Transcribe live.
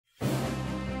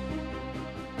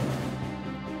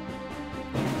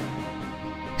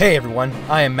Hey everyone,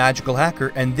 I am Magical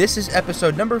Hacker, and this is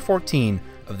episode number 14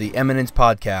 of the Eminence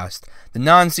Podcast, the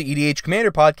non-CEDH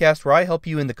Commander podcast where I help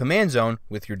you in the command zone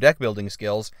with your deck building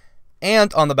skills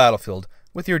and on the battlefield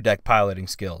with your deck piloting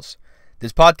skills.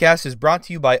 This podcast is brought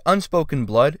to you by Unspoken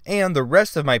Blood and the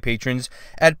rest of my patrons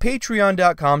at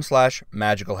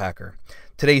patreon.com/magicalhacker.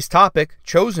 Today's topic,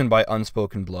 chosen by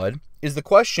Unspoken Blood, is the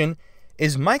question,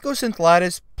 is Mycosynth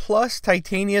Lattice plus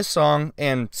Titania Song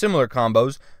and similar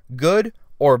combos good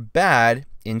or bad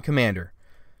in Commander?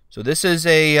 So this is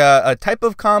a type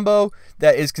of combo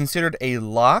that is considered a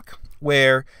lock,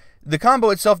 where the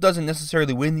combo itself doesn't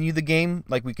necessarily win you the game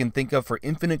like we can think of for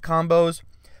infinite combos,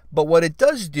 but what it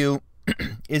does do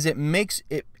is it makes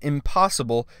it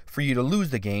impossible for you to lose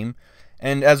the game,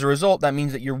 and as a result that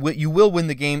means that you will win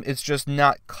the game. It's just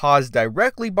not caused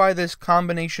directly by this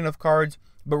combination of cards,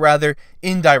 but rather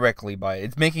indirectly by it.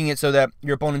 It's making it so that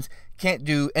your opponents can't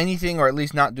do anything, or at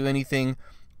least not do anything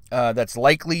that's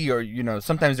likely, or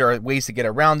sometimes there are ways to get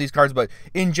around these cards, but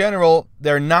in general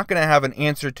they're not going to have an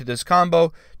answer to this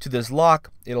combo, to this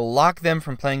lock. It'll lock them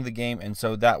from playing the game, and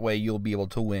so that way you'll be able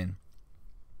to win.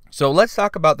 So let's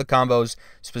talk about the combos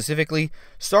specifically,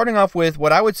 starting off with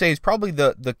what I would say is probably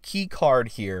the key card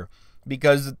here,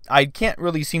 because I can't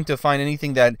really seem to find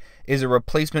anything that is a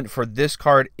replacement for this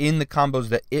card in the combos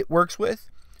that it works with.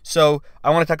 So I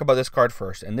want to talk about this card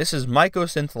first, and this is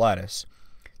Mycosynth Lattice.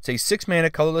 It's a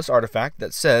 6-mana colorless artifact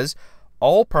that says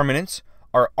all permanents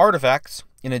are artifacts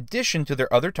in addition to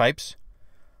their other types.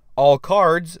 All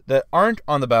cards that aren't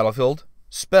on the battlefield,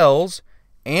 spells,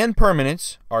 and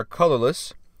permanents are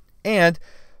colorless, and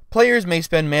players may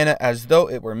spend mana as though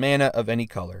it were mana of any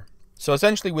color. So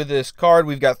essentially with this card,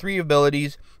 we've got 3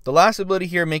 abilities. The last ability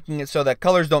here making it so that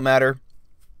colors don't matter.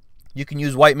 You can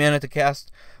use white mana to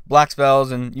cast black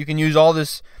spells, and you can use all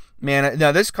this mana.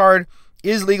 Now this card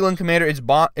is legal in Commander.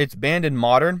 It's banned in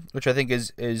Modern, which I think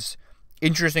is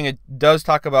interesting. It does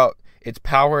talk about its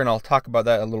power, and I'll talk about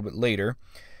that a little bit later.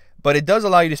 But it does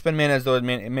allow you to spend mana as though it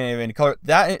mana of any color.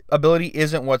 That ability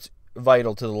isn't what's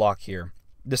vital to the lock here.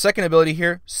 The second ability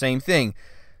here, same thing.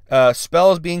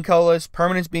 Spells being colorless,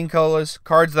 permanents being colorless,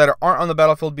 cards that aren't on the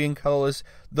battlefield being colorless,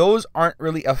 those aren't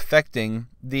really affecting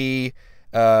the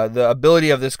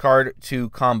ability of this card to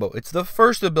combo. It's the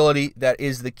first ability that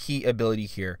is the key ability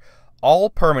here.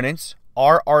 All permanents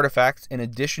are artifacts in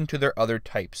addition to their other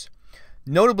types.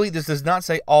 Notably, this does not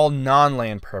say all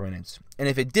non-land permanents. And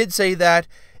if it did say that,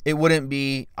 it wouldn't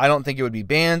be, I don't think it would be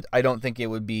banned. I don't think it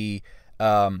would be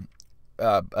a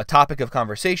topic of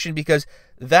conversation, because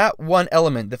that one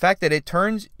element, the fact that it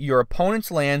turns your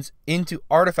opponent's lands into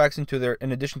artifacts in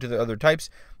addition to their other types,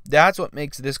 that's what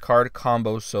makes this card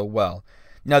combo so well.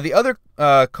 Now, the other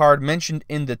card mentioned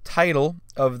in the title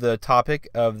of the topic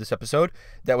of this episode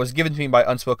that was given to me by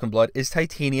Unspoken Blood is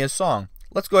Titania Song.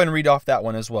 Let's go ahead and read off that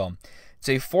one as well. It's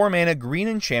a 4-mana green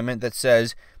enchantment that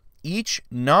says each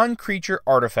non-creature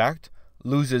artifact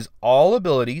loses all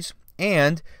abilities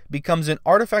and becomes an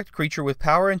artifact creature with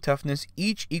power and toughness,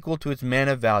 each equal to its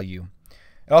mana value.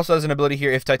 It also has an ability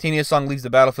here, if Titania Song leaves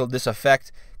the battlefield, this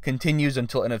effect continues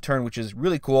until end of turn, which is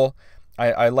really cool.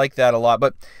 I like that a lot.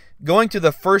 But going to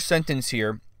the first sentence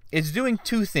here, it's doing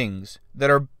 2 things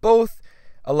that are both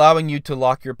allowing you to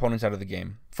lock your opponents out of the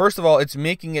game. First of all, it's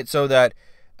making it so that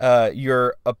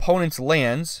your opponent's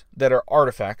lands that are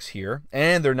artifacts here,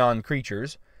 and they're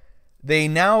non-creatures, they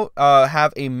now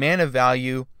have a mana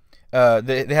value.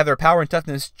 They have their power and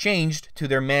toughness changed to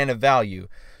their mana value.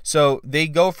 So they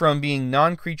go from being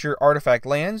non-creature artifact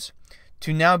lands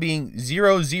to now being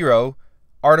 0/0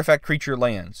 artifact creature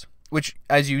lands, which,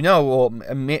 as you know, will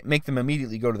make them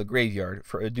immediately go to the graveyard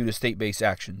due to state-based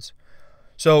actions.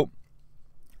 So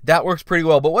that works pretty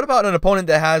well. But what about an opponent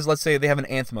that has, let's say they have an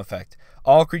Anthem effect.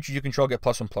 All creatures you control get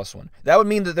 +1/+1. That would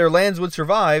mean that their lands would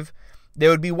survive. They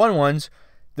would be 1/1s.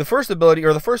 The first ability,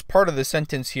 or the first part of the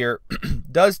sentence here,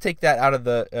 does take that out of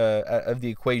the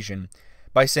equation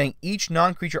by saying each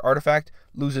non-creature artifact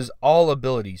loses all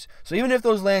abilities. So even if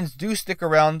those lands do stick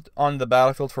around on the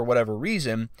battlefield for whatever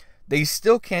reason, they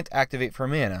still can't activate for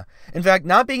mana. In fact,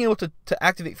 not being able to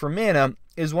activate for mana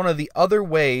is one of the other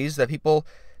ways that people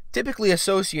typically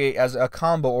associate as a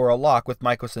combo or a lock with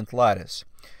Mycosynth Lattice.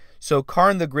 So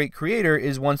Karn the Great Creator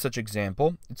is one such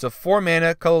example. It's a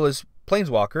 4-mana colorless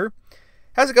planeswalker.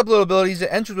 Has a couple of abilities. It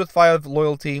enters with 5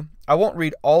 loyalty. I won't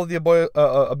read all of the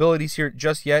abilities here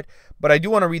just yet, but I do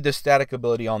want to read the static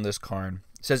ability on this Karn.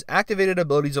 It says, activated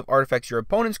abilities of artifacts your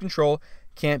opponents control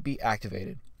can't be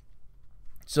activated.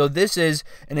 So this is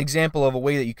an example of a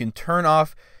way that you can turn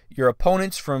off your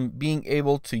opponents from being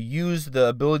able to use the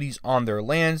abilities on their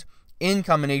lands in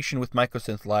combination with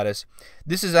Mycosynth Lattice.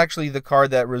 This is actually the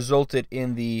card that resulted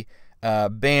in the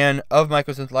ban of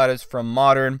Mycosynth Lattice from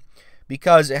Modern,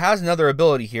 because it has another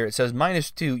ability here. It says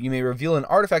 -2, you may reveal an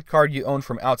artifact card you own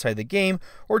from outside the game,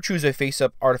 or choose a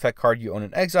face-up artifact card you own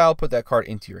in exile, put that card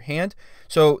into your hand.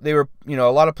 So they were, a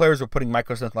lot of players were putting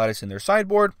Mycosynth Lattice in their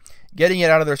sideboard, getting it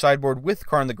out of their sideboard with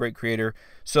Karn the Great Creator.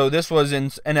 So this was in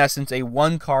essence a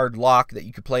one-card lock that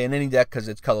you could play in any deck because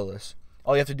it's colorless.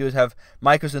 All you have to do is have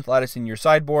Mycosynth Lattice in your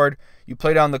sideboard, you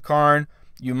play down the Karn,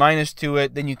 you -2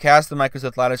 it, then you cast the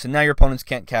Mycosynth Lattice, and now your opponents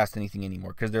can't cast anything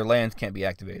anymore because their lands can't be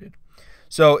activated.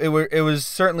 So it was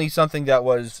certainly something that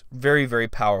was very, very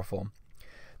powerful.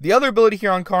 The other ability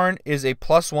here on Karn is a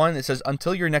 +1. It says,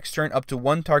 until your next turn, up to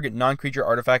one target non-creature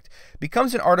artifact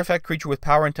becomes an artifact creature with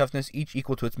power and toughness, each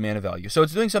equal to its mana value. So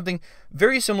it's doing something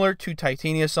very similar to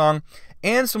Titania Song,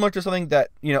 and similar to something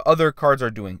that other cards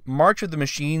are doing. March of the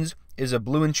Machines is a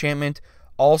blue enchantment.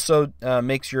 Also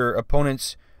makes your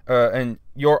opponents and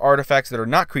your artifacts that are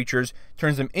not creatures,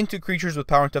 turns them into creatures with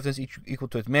power and toughness, each equal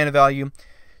to its mana value.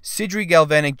 Sidri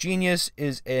Galvanic Genius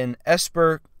is an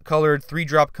Esper-colored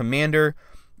 3-drop commander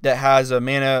that has a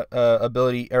mana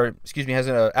ability, has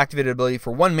an activated ability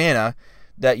for 1 mana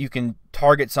that you can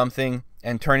target something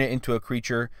and turn it into a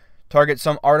creature. Target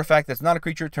some artifact that's not a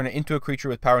creature, turn it into a creature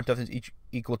with power and toughness, each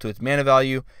equal to its mana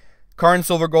value. Karn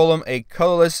Silver Golem, a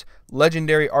colorless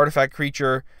legendary artifact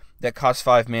creature that costs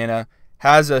 5 mana.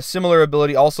 Has a similar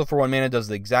ability, also for 1 mana, does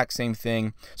the exact same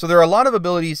thing. So there are a lot of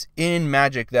abilities in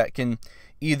Magic that can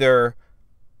either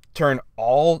turn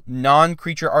all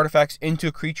non-creature artifacts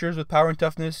into creatures with power and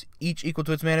toughness, each equal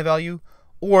to its mana value,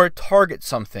 or target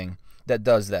something that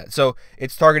does that. So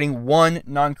it's targeting one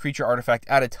non-creature artifact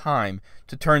at a time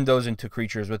to turn those into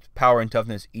creatures with power and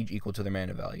toughness, each equal to their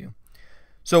mana value.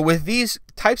 So with these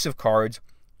types of cards,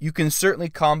 you can certainly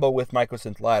combo with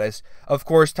Mycosynth Lattice. Of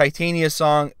course, Titania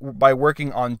Song, by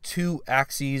working on 2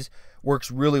 axes,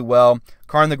 works really well.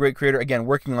 Karn the Great Creator, again,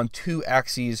 working on 2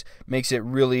 axes, makes it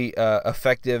really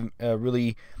effective,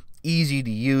 really easy to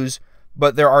use.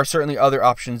 But there are certainly other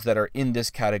options that are in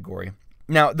this category.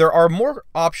 Now, there are more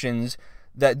options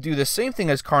that do the same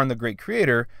thing as Karn the Great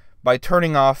Creator by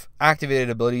turning off activated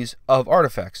abilities of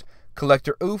artifacts.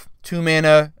 Collector Oof, 2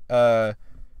 mana,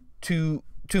 2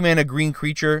 mana green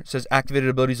creature, says activated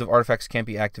abilities of artifacts can't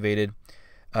be activated.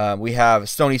 We have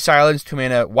Stony Silence, 2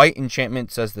 mana white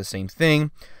enchantment, says the same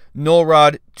thing. Null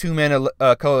Rod, 2 mana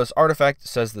colorless artifact,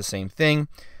 says the same thing.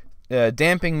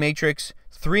 Damping Matrix,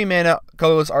 3 mana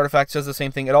colorless artifact, says the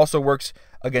same thing. It also works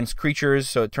against creatures,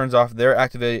 so it turns off their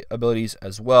activated abilities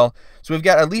as well. So we've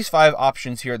got at least 5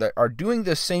 options here that are doing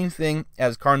the same thing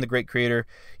as Karn the Great Creator.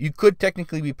 You could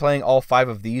technically be playing all 5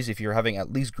 of these if you're having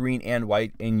at least green and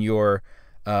white in your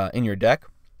deck.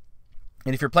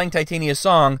 And if you're playing Titania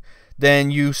Song, then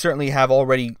you certainly have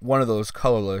already one of those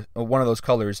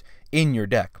colors in your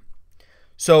deck.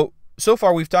 So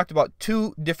far we've talked about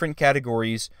 2 different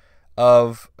categories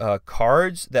of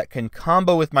cards that can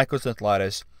combo with Mycosynth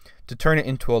Lattice to turn it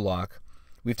into a lock.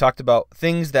 We've talked about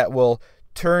things that will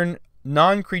turn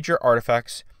non-creature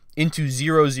artifacts into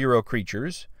 0/0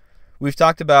 creatures. We've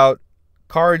talked about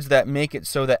cards that make it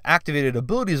so that activated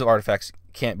abilities of artifacts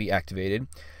can't be activated.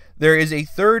 There is a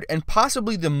third and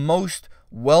possibly the most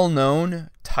well-known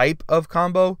type of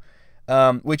combo,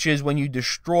 which is when you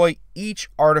destroy each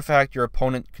artifact your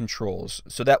opponent controls.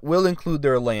 So that will include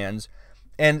their lands.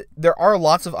 And there are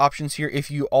lots of options here if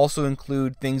you also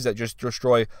include things that just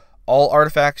destroy all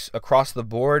artifacts across the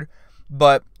board.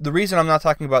 But the reason I'm not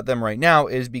talking about them right now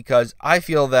is because I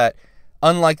feel that,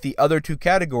 unlike the other 2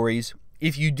 categories,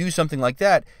 if you do something like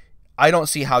that, I don't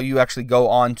see how you actually go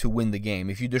on to win the game.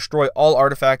 If you destroy all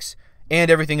artifacts and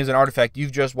everything is an artifact,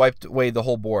 you've just wiped away the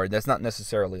whole board. That's not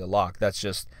necessarily a lock. That's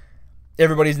just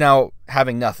everybody's now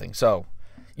having nothing. So,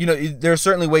 there are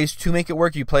certainly ways to make it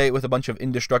work. You play it with a bunch of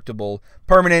indestructible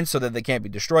permanents so that they can't be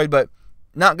destroyed, but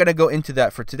not going to go into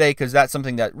that for today because that's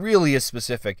something that really is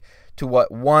specific to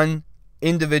what one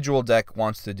individual deck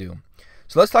wants to do.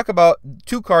 So let's talk about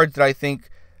 2 cards that I think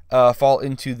fall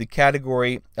into the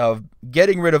category of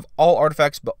getting rid of all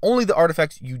artifacts, but only the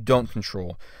artifacts you don't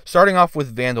control. Starting off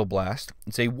with Vandal Blast.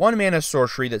 It's a 1 mana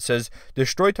sorcery that says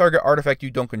destroy target artifact you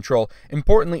don't control.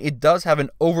 Importantly, it does have an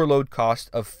overload cost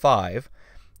of 5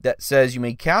 that says you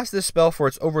may cast this spell for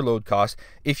its overload cost.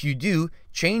 If you do,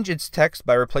 change its text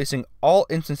by replacing all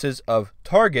instances of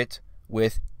target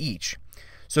with each.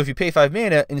 So if you pay 5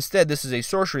 mana, instead this is a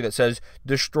sorcery that says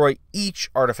destroy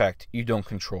each artifact you don't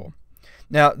control.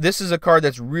 Now, this is a card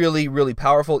that's really, really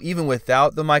powerful, even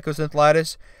without the Mycosynth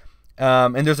Lattice.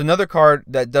 And there's another card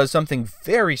that does something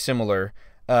very similar,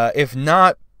 if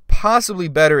not possibly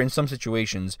better in some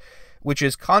situations. which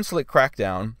is Consulate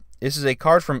Crackdown. This is a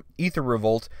card from Aether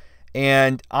Revolt,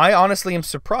 and I honestly am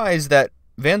surprised that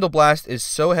Vandal Blast is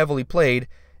so heavily played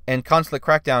and Consulate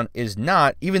Crackdown is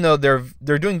not, even though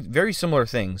they're doing very similar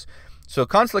things. So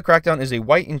Consulate Crackdown is a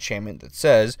white enchantment that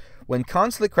says, when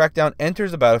Consulate Crackdown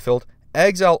enters the battlefield,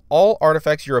 exile all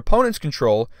artifacts your opponents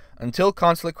control until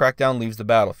Consulate Crackdown leaves the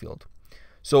battlefield.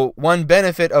 So one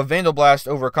benefit of Vandal Blast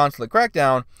over Consulate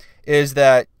Crackdown is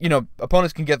that,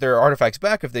 opponents can get their artifacts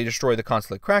back if they destroy the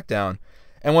Consulate Crackdown.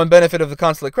 And one benefit of the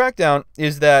Consulate Crackdown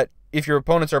is that if your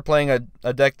opponents are playing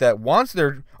a deck that wants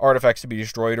their artifacts to be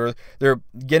destroyed, or they're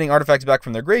getting artifacts back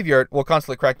from their graveyard, well,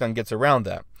 Consulate Crackdown gets around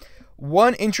that.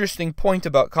 One interesting point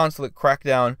about Consulate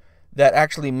Crackdown that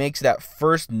actually makes that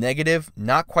first negative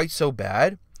not quite so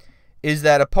bad is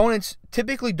that opponents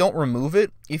typically don't remove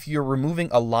it if you're removing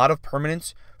a lot of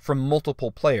permanents from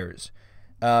multiple players.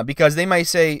 Because they might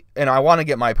say, and I want to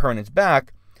get my permanents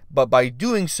back, but by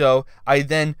doing so, I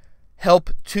then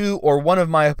help two or one of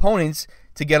my opponents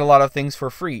to get a lot of things for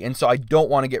free. And so I don't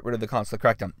want to get rid of the Consulate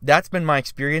Crackdown. That's been my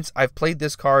experience. I've played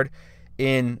this card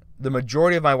in the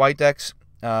majority of my white decks.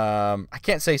 I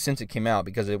can't say since it came out,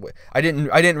 because I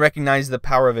didn't recognize the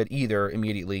power of it either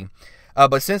immediately.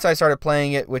 But since I started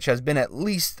playing it, which has been at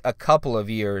least a couple of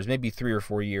years, maybe 3 or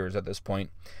 4 years at this point,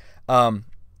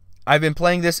 I've been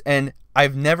playing this, and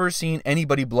I've never seen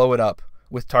anybody blow it up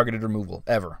with targeted removal,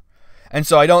 ever. And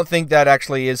so I don't think that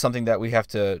actually is something that we have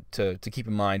to keep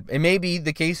in mind. It may be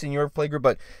the case in your playgroup,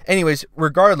 but anyways,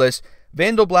 regardless,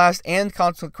 Vandal Blast and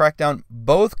Consulate Crackdown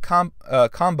both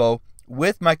combo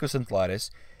with Mycosynth Lattice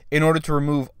in order to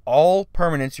remove all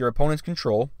permanents your opponents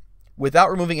control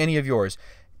without removing any of yours.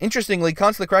 Interestingly,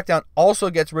 Consulate Crackdown also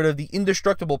gets rid of the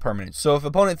indestructible permanents. So if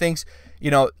opponent thinks,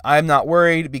 I'm not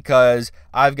worried because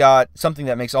I've got something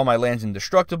that makes all my lands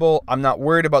indestructible, I'm not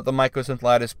worried about the Mycosynth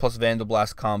Lattice plus Vandal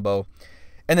Blast combo,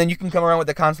 and then you can come around with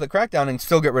the Consulate Crackdown and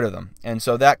still get rid of them. And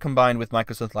so that combined with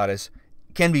Mycosynth Lattice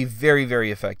can be very,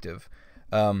 very effective.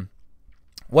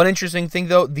 One interesting thing,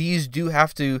 though, these do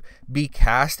have to be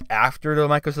cast after the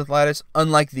Mycosynth Lattice,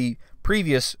 unlike the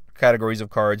previous categories of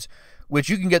cards, which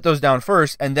you can get those down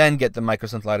first and then get the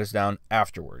Mycosynth Lattice down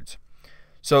afterwards.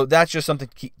 So that's just something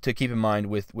to keep in mind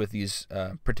with these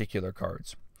particular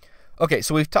cards. Okay,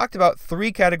 so we've talked about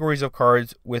 3 categories of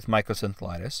cards with Mycosynth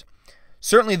Lattice.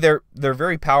 Certainly they're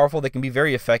very powerful. They can be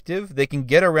very effective. They can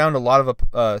get around a lot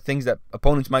of things that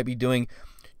opponents might be doing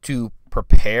to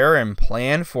prepare and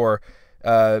plan for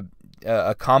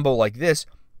a combo like this.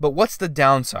 But what's the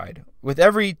downside? With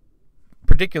every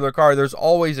particular card, there's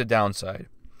always a downside.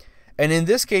 And in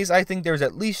this case, I think there's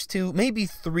at least 2, maybe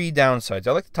 3 downsides.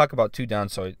 I'd like to talk about two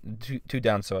downsides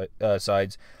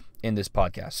in this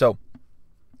podcast. So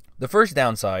the first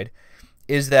downside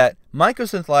is that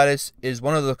Mycosynth Lattice is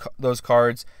one of those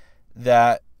cards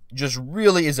that just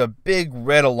really is a big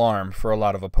red alarm for a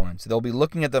lot of opponents. They'll be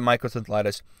looking at the Mycosynth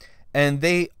Lattice, and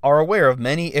they are aware of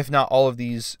many, if not all of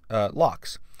these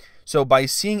locks. So by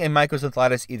seeing a Mycosynth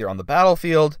Lattice either on the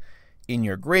battlefield, in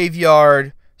your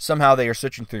graveyard, somehow they are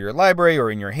searching through your library or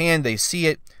in your hand, they see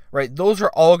it, right? Those are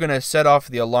all going to set off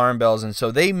the alarm bells, and so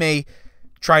they may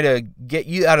try to get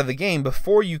you out of the game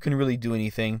before you can really do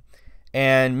anything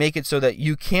and make it so that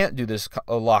you can't do this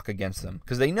lock against them.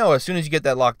 Because they know as soon as you get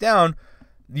that lock down,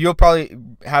 you'll probably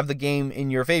have the game in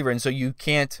your favor, and so you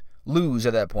can't lose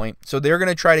at that point. So they're going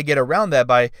to try to get around that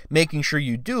by making sure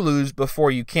you do lose before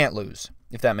you can't lose,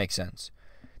 if that makes sense.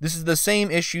 This is the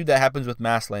same issue that happens with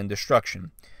Massland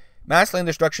Destruction. Massland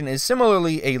Destruction is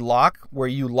similarly a lock where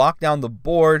you lock down the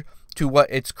board to what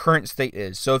its current state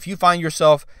is. So if you find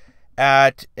yourself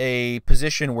at a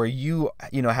position where you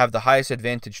have the highest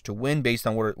advantage to win based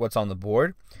on what's on the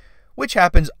board, which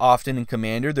happens often in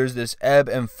Commander, there's this ebb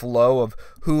and flow of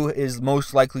who is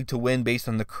most likely to win based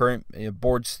on the current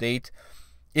board state.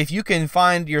 If you can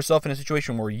find yourself in a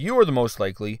situation where you are the most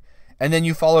likely, and then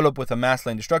you follow it up with a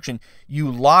Massland Destruction,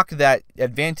 you lock that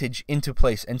advantage into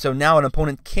place. And so now an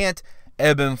opponent can't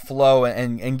ebb and flow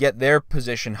and get their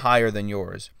position higher than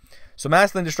yours. So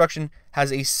Massland Destruction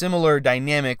has a similar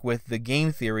dynamic with the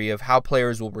game theory of how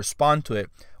players will respond to it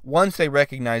once they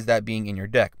recognize that being in your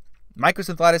deck.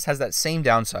 Mycosynth Lattice has that same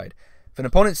downside. If an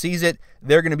opponent sees it,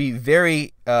 they're going to be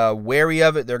very wary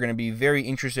of it. They're going to be very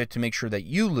interested to make sure that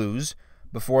you lose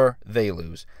before they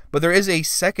lose. But there is a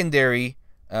secondary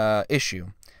issue.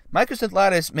 Mycosynth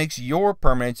Lattice makes your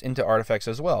permanents into artifacts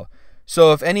as well.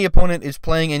 So if any opponent is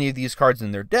playing any of these cards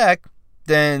in their deck,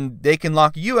 then they can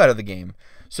lock you out of the game.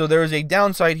 So there is a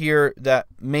downside here that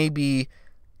may be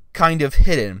kind of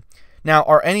hidden. Now,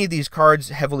 are any of these cards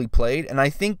heavily played? And I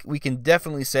think we can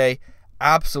definitely say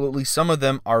absolutely some of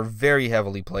them are very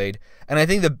heavily played. And I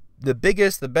think the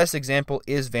the best example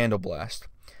is Vandal Blast.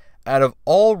 Out of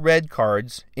all red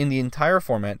cards in the entire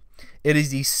format, it is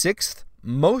the 6th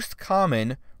most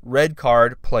common red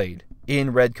card played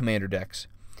in red commander decks.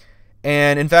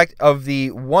 And in fact, of the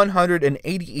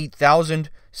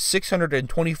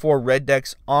 188,624 red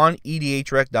decks on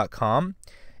EDHREC.com,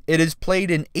 it is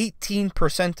played in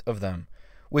 18% of them,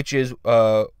 which is,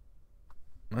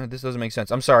 this doesn't make sense.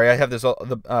 I'm sorry, I have this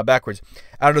backwards.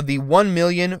 Out of the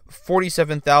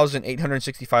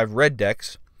 1,047,865 red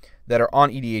decks that are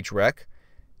on EDHREC,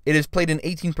 it is played in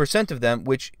 18% of them,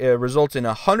 which results in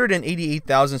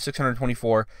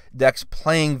 188,624 decks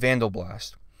playing Vandal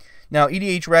Blast. Now,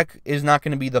 EDHREC is not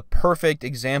going to be the perfect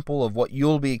example of what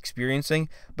you'll be experiencing,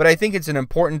 but I think it's an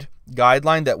important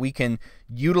guideline that we can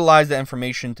utilize that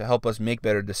information to help us make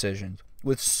better decisions.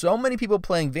 With so many people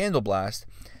playing Vandal Blast,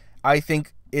 I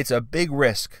think it's a big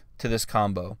risk to this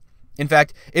combo. In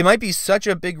fact, it might be such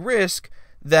a big risk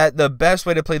that the best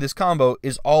way to play this combo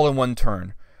is all in one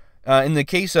turn. In the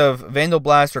case of Vandal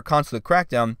Blast or Consulate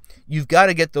Crackdown, you've got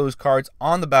to get those cards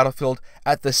on the battlefield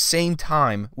at the same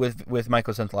time with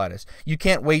Mycosynth Lattice. You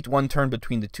can't wait one turn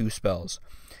between the two spells.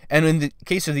 And in the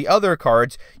case of the other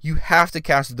cards, you have to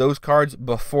cast those cards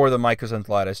before the Mycosynth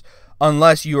Lattice,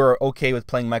 unless you are okay with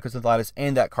playing Mycosynth Lattice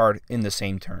and that card in the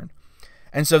same turn.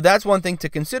 And so that's one thing to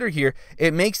consider here.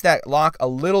 It makes that lock a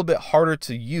little bit harder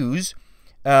to use,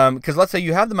 because let's say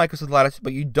you have the Mycosynth Lattice,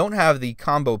 but you don't have the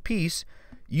combo piece.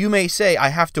 You may say, I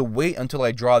have to wait until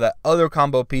I draw that other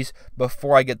combo piece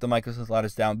before I get the Mycosynth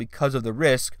Lattice down because of the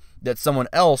risk that someone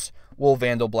else will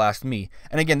Vandal Blast me.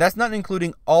 And again, that's not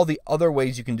including all the other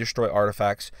ways you can destroy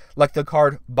artifacts, like the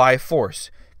card By Force.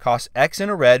 Costs X in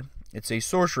a red. It's a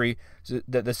sorcery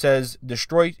that says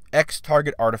destroy X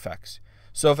target artifacts.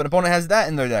 So if an opponent has that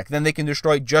in their deck, then they can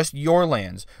destroy just your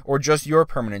lands or just your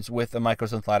permanents with the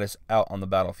Mycosynth Lattice out on the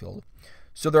battlefield.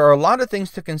 So there are a lot of things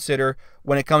to consider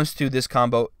when it comes to this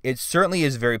combo. It certainly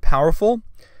is very powerful,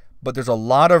 but there's a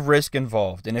lot of risk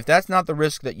involved. And if that's not the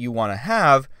risk that you want to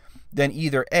have, then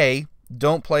either A,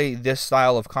 don't play this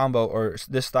style of combo or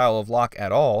this style of lock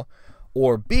at all,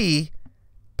 or B,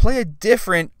 play a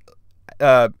different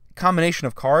combination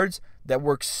of cards that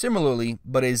works similarly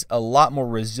but is a lot more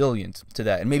resilient to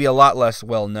that and maybe a lot less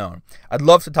well known. I'd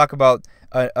love to talk about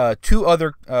two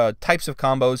other types of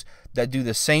combos that do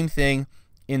the same thing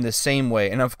in the same way.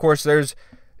 And of course, there's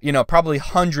probably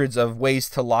hundreds of ways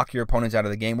to lock your opponents out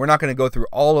of the game. We're not going to go through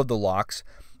all of the locks,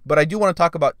 but I do want to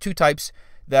talk about two types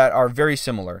that are very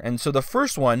similar. And so the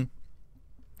first one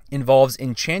involves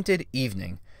Enchanted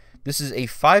Evening. This is a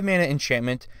 5-mana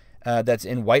enchantment that's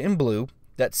in white and blue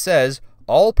that says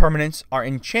all permanents are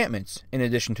enchantments in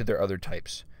addition to their other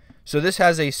types. So this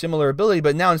has a similar ability,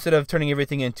 but now instead of turning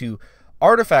everything into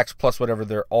artifacts plus whatever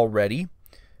they're already,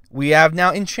 we have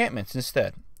now enchantments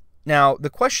instead. Now, the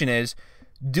question is,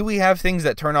 do we have things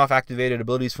that turn off activated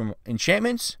abilities from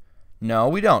enchantments? No,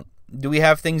 we don't. Do we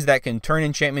have things that can turn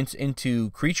enchantments into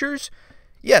creatures?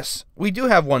 Yes, we do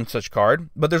have one such card,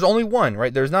 but there's only one,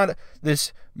 right? There's not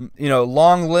this,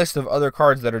 long list of other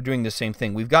cards that are doing the same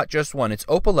thing. We've got just one. It's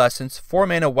Opalescence,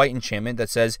 4-mana white enchantment that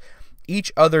says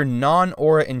each other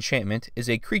non-aura enchantment is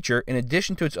a creature in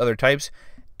addition to its other types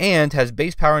and has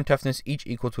base power and toughness each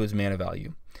equal to its mana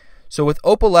value. So with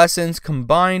Opalescence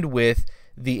combined with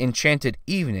the Enchanted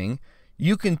Evening,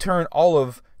 you can turn all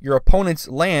of your opponent's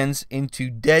lands into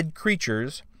dead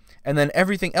creatures, and then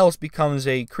everything else becomes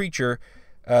a creature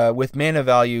with mana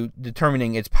value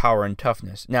determining its power and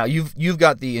toughness. Now, you've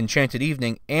got the Enchanted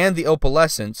Evening and the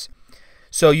Opalescence,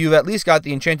 so you've at least got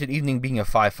the Enchanted Evening being a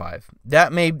 5/5.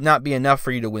 That may not be enough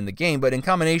for you to win the game, but in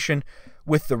combination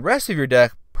with the rest of your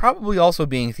deck, probably also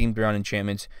being themed around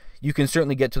enchantments, you can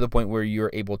certainly get to the point where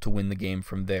you're able to win the game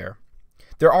from there.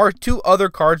 There are two other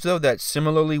cards, though, that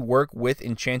similarly work with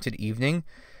Enchanted Evening.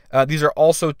 These are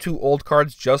also two old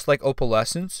cards, just like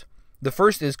Opalescence. The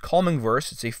first is Calming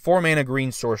Verse. It's a 4-mana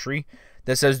green sorcery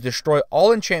that says destroy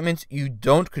all enchantments you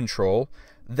don't control.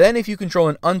 Then, if you control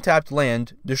an untapped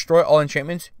land, destroy all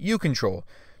enchantments you control.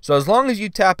 So as long as you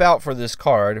tap out for this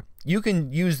card, you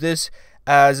can use this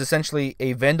as essentially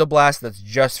a Vandal Blast that's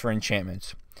just for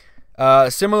enchantments.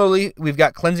 Similarly, we've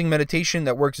got Cleansing Meditation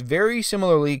that works very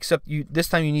similarly, except this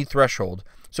time you need Threshold.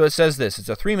 So it says this. It's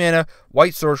a 3-mana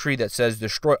white sorcery that says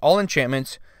destroy all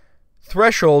enchantments.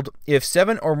 Threshold, if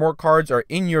 7 or more cards are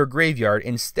in your graveyard.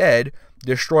 Instead,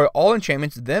 destroy all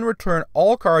enchantments, then return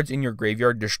all cards in your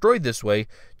graveyard destroyed this way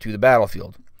to the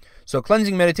battlefield. So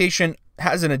Cleansing Meditation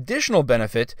has an additional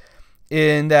benefit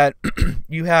in that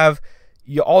you have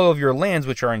all of your lands,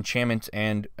 which are enchantments,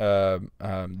 and they're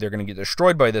going to get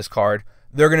destroyed by this card,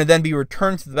 they're going to then be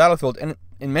returned to the battlefield, and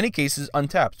in many cases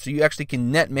untapped. So you actually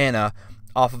can net mana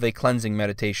off of a cleansing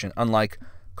meditation, unlike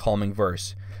Calming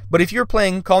Verse. But if you're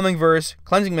playing Calming Verse,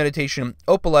 Cleansing Meditation,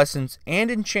 Opalescence,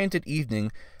 and Enchanted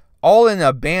Evening, all in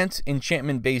a Bant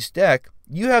enchantment-based deck,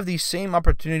 you have the same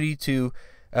opportunity to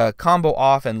combo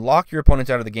off and lock your opponents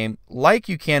out of the game like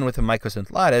you can with a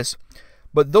Mycosynth Lattice.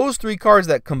 But those 3 cards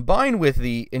that combine with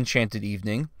the Enchanted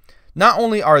Evening, not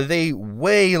only are they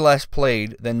way less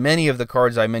played than many of the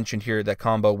cards I mentioned here that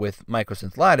combo with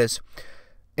Mycosynth Lattice,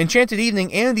 Enchanted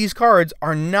Evening and these cards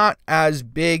are not as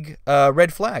big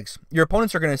red flags. Your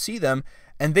opponents are going to see them,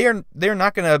 and they're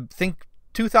not going to think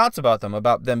 2 thoughts about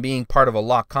them being part of a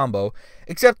lock combo,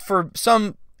 except for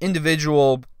some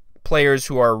individual players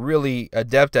who are really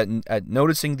adept at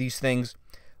noticing these things.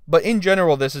 But in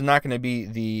general, this is not going to be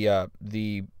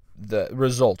the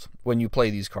result when you play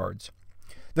these cards.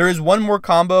 There is one more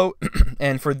combo,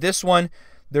 and for this one,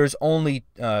 there's only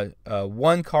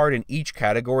 1 card in each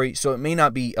category, so it may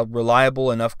not be a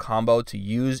reliable enough combo to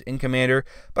use in Commander,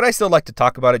 but I still like to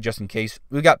talk about it just in case.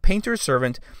 We've got Painter's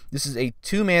Servant. This is a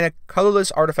 2-mana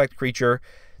colorless artifact creature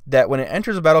that when it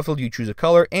enters a battlefield, you choose a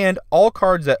color, and all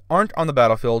cards that aren't on the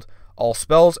battlefield, all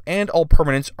spells, and all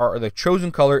permanents are the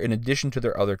chosen color in addition to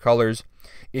their other colors.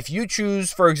 If you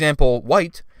choose, for example,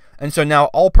 white, and so now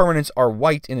all permanents are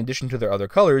white in addition to their other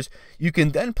colors, you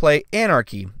can then play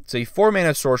Anarchy. It's a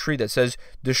 4-mana sorcery that says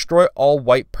destroy all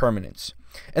white permanents.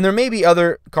 And there may be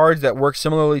other cards that work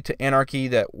similarly to Anarchy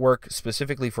that work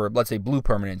specifically for, let's say, blue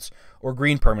permanents, or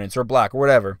green permanents, or black, or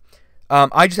whatever.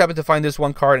 I just happened to find this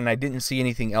one card and I didn't see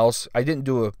anything else. I didn't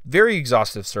do a very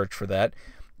exhaustive search for that.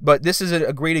 But this is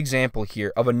a great example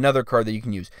here of another card that you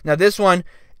can use. Now this one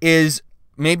is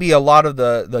maybe a lot of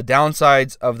the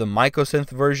downsides of the Mycosynth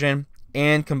version,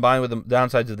 and combined with the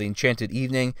downsides of the Enchanted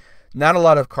Evening. Not a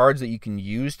lot of cards that you can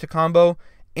use to combo,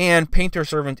 and Painter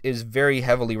Servant is very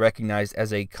heavily recognized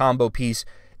as a combo piece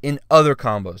in other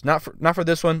combos. Not for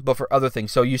this one, but for other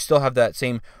things. So you still have that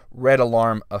same red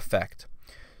alarm effect.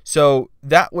 So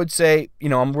that would say,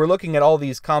 we're looking at all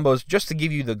these combos just to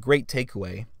give you the great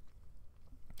takeaway.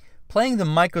 Playing the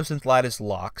Mycosynth Lattice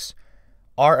locks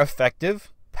are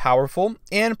effective, powerful,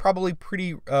 and probably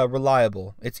pretty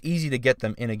reliable. It's easy to get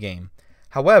them in a game.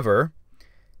 However,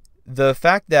 the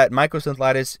fact that Mycosynth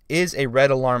Lattice is a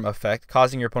red alarm effect,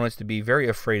 causing your opponents to be very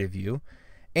afraid of you,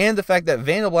 and the fact that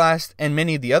Vandal Blast and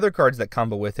many of the other cards that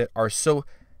combo with it are so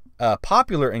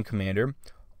popular in Commander,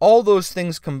 all those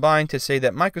things combine to say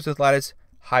that Mycosynth Lattice,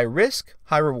 high risk,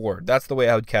 high reward. That's the way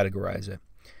I would categorize it.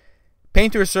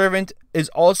 Painter's Servant is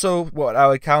also what I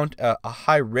would count a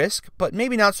high risk, but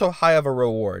maybe not so high of a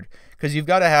reward, because you've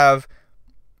got to have,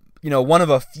 one of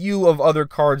a few of other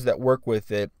cards that work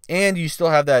with it, and you still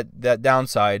have that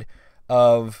downside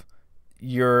of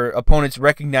your opponents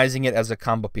recognizing it as a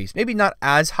combo piece. Maybe not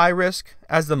as high risk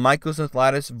as the Mycosynth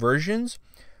Lattice versions,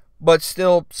 but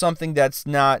still something that's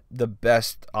not the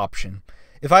best option.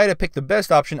 If I had to pick the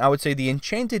best option, I would say the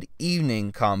Enchanted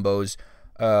Evening combos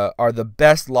are the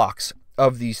best locks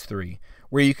of these 3,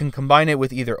 where you can combine it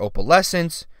with either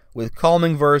Opalescence, with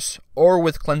Calming Verse, or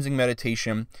with Cleansing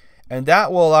Meditation, and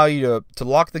that will allow you to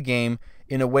lock the game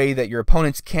in a way that your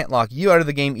opponents can't lock you out of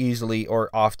the game easily or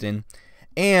often,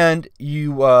 and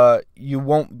you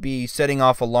won't be setting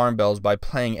off alarm bells by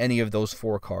playing any of those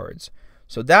 4 cards.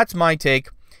 So that's my take.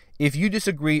 If you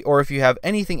disagree, or if you have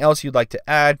anything else you'd like to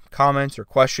add, comments, or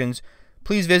questions,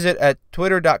 please visit at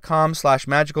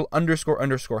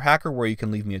twitter.com/magical__hacker, where you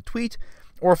can leave me a tweet,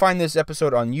 or find this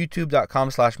episode on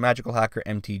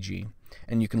youtube.com/magicalhackermtg,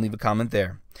 and you can leave a comment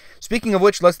there. Speaking of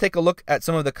which, let's take a look at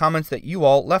some of the comments that you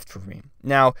all left for me.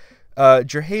 Now,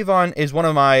 Jerhavon is one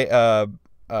of my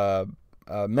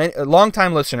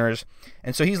long-time listeners,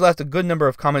 and so he's left a good number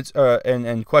of comments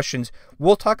and questions.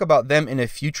 We'll talk about them in a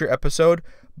future episode,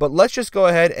 but let's just go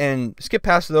ahead and skip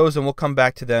past those, and we'll come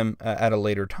back to them at a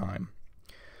later time.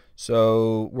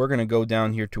 So we're going to go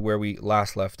down here to where we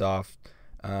last left off,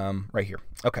 right here.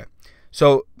 Okay.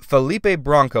 So Felipe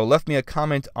Bronco left me a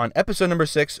comment on episode number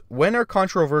 6, when are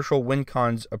controversial win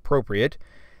cons appropriate?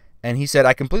 And he said,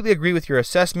 I completely agree with your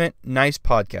assessment. Nice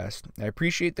podcast. I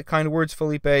appreciate the kind words,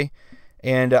 Felipe,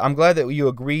 and I'm glad that you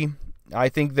agree. I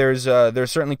think there's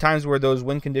certainly times where those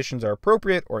win conditions are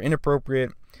appropriate or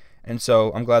inappropriate, and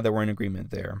so I'm glad that we're in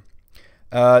agreement there.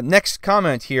 Next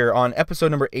comment here on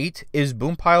episode number 8, is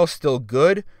Boompile still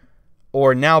good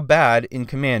or now bad in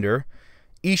Commander?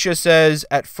 Isha says,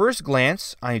 at first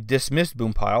glance, I dismissed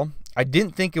Boompile. I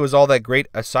didn't think it was all that great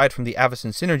aside from the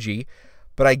Avacyn synergy,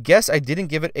 but I guess I didn't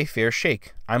give it a fair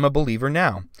shake. I'm a believer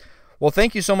now. Well,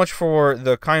 thank you so much for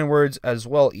the kind words as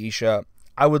well, Isha.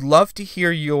 I would love to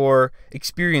hear your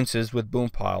experiences with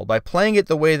Boompile by playing it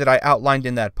the way that I outlined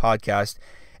in that podcast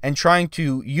and trying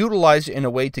to utilize it in a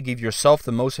way to give yourself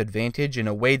the most advantage in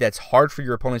a way that's hard for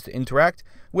your opponents to interact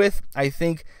with. I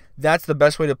think that's the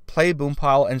best way to play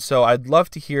Boompile, and so I'd love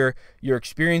to hear your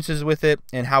experiences with it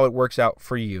and how it works out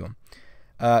for you.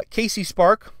 Casey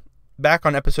Spark, back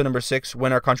on episode number 6,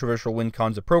 when our controversial win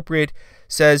con's appropriate,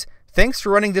 says, "Thanks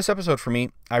for running this episode for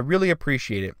me. I really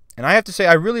appreciate it." And I have to say,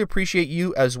 I really appreciate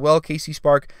you as well, Casey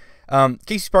Spark.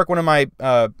 Casey Spark, one of my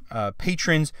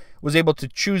patrons, was able to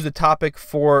choose the topic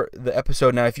for the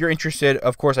episode. Now, if you're interested,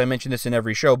 of course, I mention this in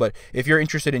every show, but if you're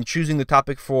interested in choosing the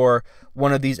topic for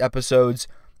one of these episodes,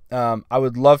 I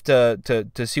would love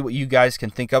to see what you guys can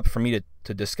think up for me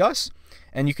to discuss.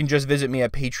 And you can just visit me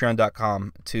at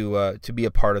patreon.com to be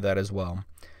a part of that as well.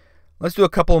 Let's do a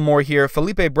couple more here.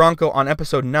 Felipe Bronco on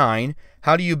episode 9,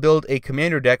 How Do You Build a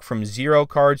Commander Deck from 0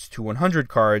 cards to 100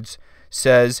 cards,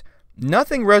 says,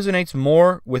 "Nothing resonates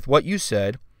more with what you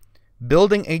said.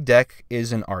 Building a deck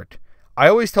is an art. I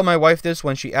always tell my wife this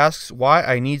when she asks why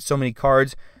I need so many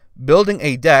cards. Building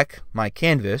a deck, my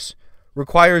canvas,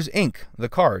 requires ink, the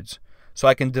cards, so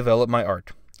I can develop my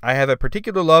art. I have a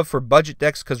particular love for budget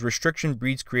decks because restriction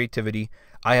breeds creativity.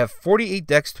 I have 48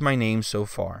 decks to my name so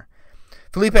far."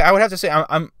 Felipe, I would have to say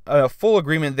I'm in full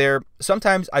agreement there.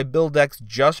 Sometimes I build decks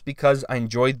just because I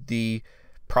enjoyed the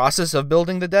process of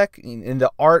building the deck, and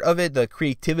the art of it, the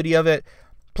creativity of it.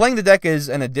 Playing the deck is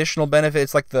an additional benefit.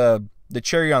 It's like the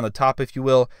cherry on the top, if you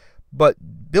will.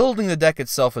 But building the deck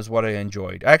itself is what I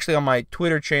enjoyed. Actually, on my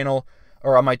Twitter channel,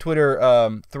 or on my Twitter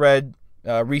thread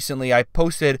recently, I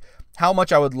posted how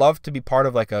much I would love to be part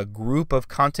of like a group of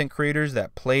content creators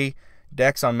that play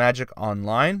decks on Magic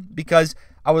Online, because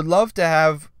I would love to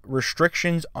have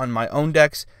restrictions on my own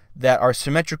decks that are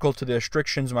symmetrical to the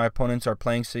restrictions my opponents are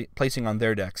placing on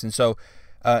their decks. And so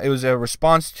it was a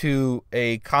response to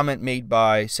a comment made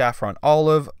by Saffron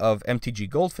Olive of MTG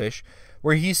Goldfish,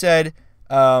 where he said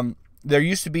there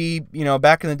used to be,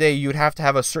 back in the day, you would have to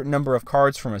have a certain number of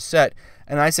cards from a set.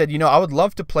 And I said, I would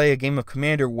love to play a game of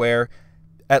Commander where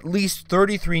at least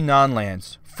 33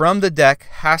 non-lands from the deck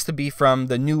has to be from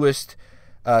the newest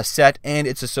set and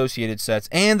its associated sets,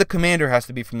 and the commander has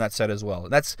to be from that set as well.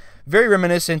 That's very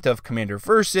reminiscent of Commander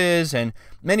Versus and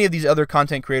many of these other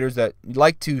content creators that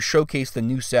like to showcase the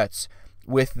new sets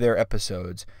with their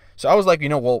episodes. So I was like,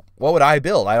 well, what would I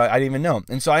build? I didn't even know.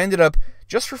 And so I ended up,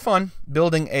 just for fun,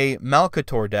 building a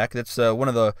Malcator deck. That's one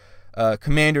of the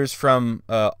commanders from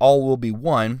All Will Be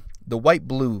One, the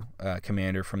white-blue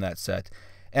commander from that set.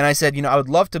 And I said, I would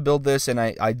love to build this, and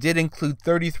I did include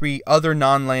 33 other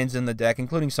non-lands in the deck,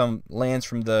 including some lands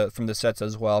from the sets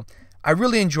as well. I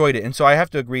really enjoyed it, and so I have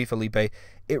to agree, Felipe,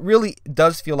 it really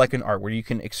does feel like an art where you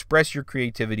can express your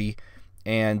creativity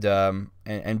and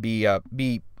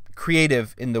be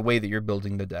creative in the way that you're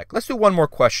building the deck. Let's do one more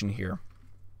question here.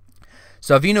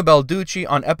 Savino Balducci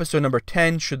on episode number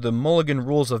 10, Should the Mulligan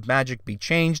Rules of Magic Be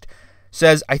Changed,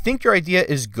 says, "I think your idea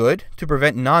is good to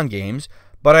prevent non-games,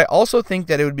 but I also think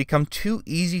that it would become too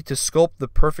easy to sculpt the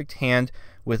perfect hand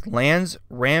with lands,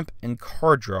 ramp, and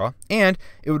card draw, and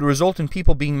it would result in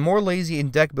people being more lazy in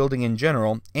deck building in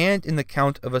general and in the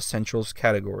count of essentials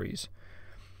categories."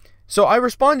 So I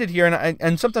responded here,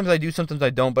 and sometimes I do, sometimes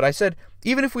I don't, but I said,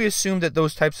 even if we assume that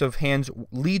those types of hands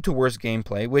lead to worse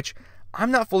gameplay, which I'm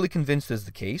not fully convinced is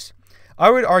the case, I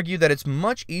would argue that it's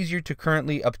much easier to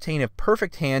currently obtain a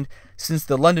perfect hand, since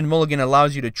the London Mulligan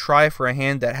allows you to try for a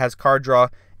hand that has card draw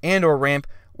and or ramp,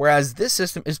 whereas this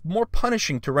system is more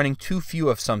punishing to running too few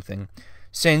of something,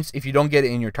 since if you don't get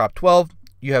it in your top 12,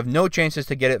 you have no chances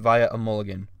to get it via a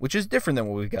mulligan, which is different than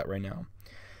what we've got right now.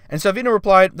 And Savino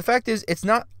replied, "The fact is, it's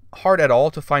not hard at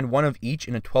all to find one of each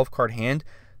in a 12-card hand.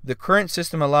 The current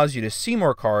system allows you to see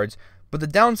more cards, but the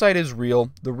downside is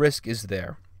real, the risk is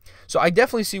there." So I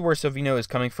definitely see where Savino is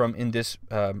coming from in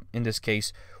this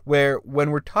case, where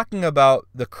when we're talking about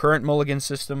the current mulligan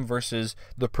system versus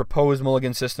the proposed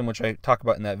mulligan system, which I talk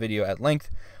about in that video at length,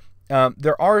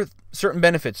 there are certain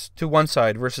benefits to one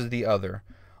side versus the other.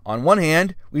 On one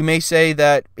hand, we may say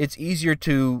that it's easier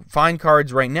to find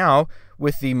cards right now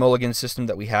with the mulligan system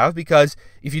that we have, because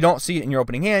if you don't see it in your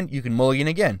opening hand, you can mulligan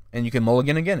again, and you can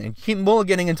mulligan again, and keep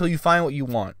mulliganing until you find what you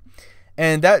want.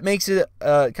 And that makes it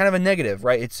kind of a negative,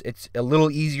 right? It's a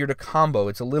little easier to combo.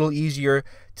 It's a little easier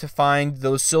to find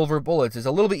those silver bullets. It's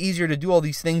a little bit easier to do all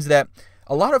these things that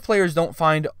a lot of players don't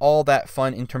find all that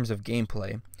fun in terms of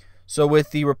gameplay. So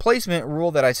with the replacement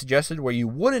rule that I suggested, where you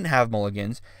wouldn't have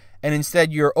mulligans, and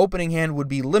instead your opening hand would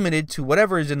be limited to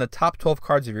whatever is in the top 12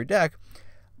 cards of your deck,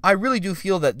 I really do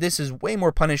feel that this is way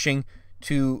more punishing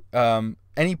to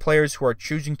any players who are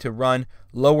choosing to run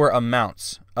lower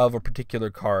amounts of a particular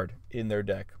card in their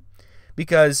deck.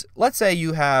 Because let's say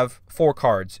you have 4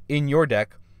 cards in your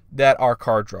deck that are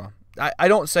card draw. I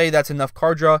don't say that's enough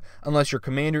card draw unless your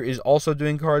commander is also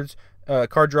doing card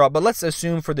draw, but let's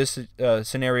assume for this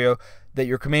scenario that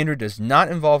your commander does not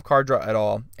involve card draw at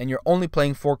all, and you're only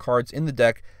playing 4 cards in the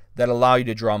deck that allow you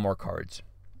to draw more cards.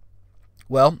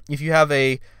 Well, if you have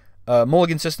a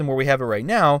mulligan system where we have it right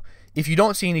now, if you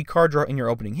don't see any card draw in your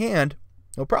opening hand,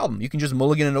 no problem. You can just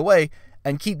mulligan it away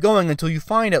and keep going until you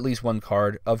find at least 1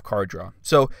 card of card draw.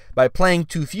 So by playing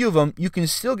too few of them, you can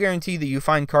still guarantee that you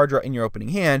find card draw in your opening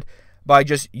hand by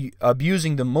just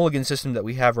abusing the mulligan system that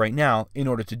we have right now in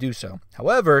order to do so.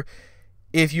 However,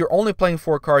 if you're only playing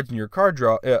 4 cards in your card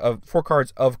draw, 4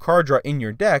 cards of card draw in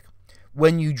your deck,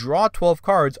 when you draw 12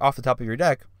 cards off the top of your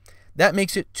deck, that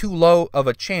makes it too low of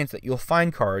a chance that you'll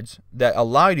find cards that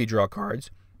allow you to draw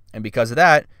cards, and because of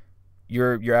that,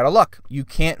 you're out of luck. You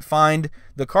can't find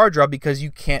the card draw because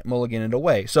you can't mulligan it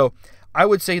away. So I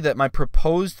would say that my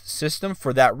proposed system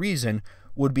for that reason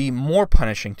would be more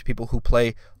punishing to people who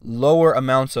play lower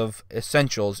amounts of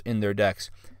essentials in their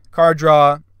decks. Card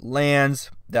draw,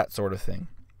 lands, that sort of thing.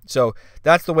 So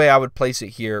that's the way I would place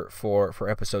it here for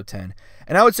episode 10.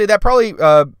 And I would say that probably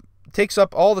takes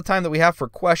up all the time that we have for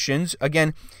questions.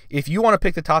 Again, if you want to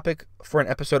pick the topic for an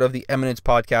episode of the Eminence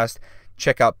Podcast,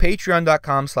 check out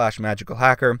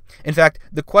patreon.com/magicalhacker. In fact,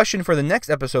 the question for the next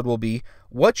episode will be,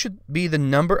 what should be the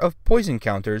number of poison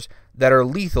counters that are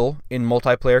lethal in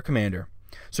multiplayer Commander?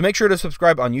 So make sure to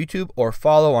subscribe on YouTube or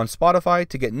follow on Spotify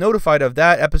to get notified of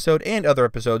that episode and other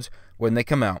episodes when they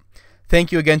come out.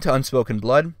 Thank you again to Unspoken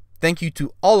Blood. Thank you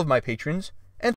to all of my patrons.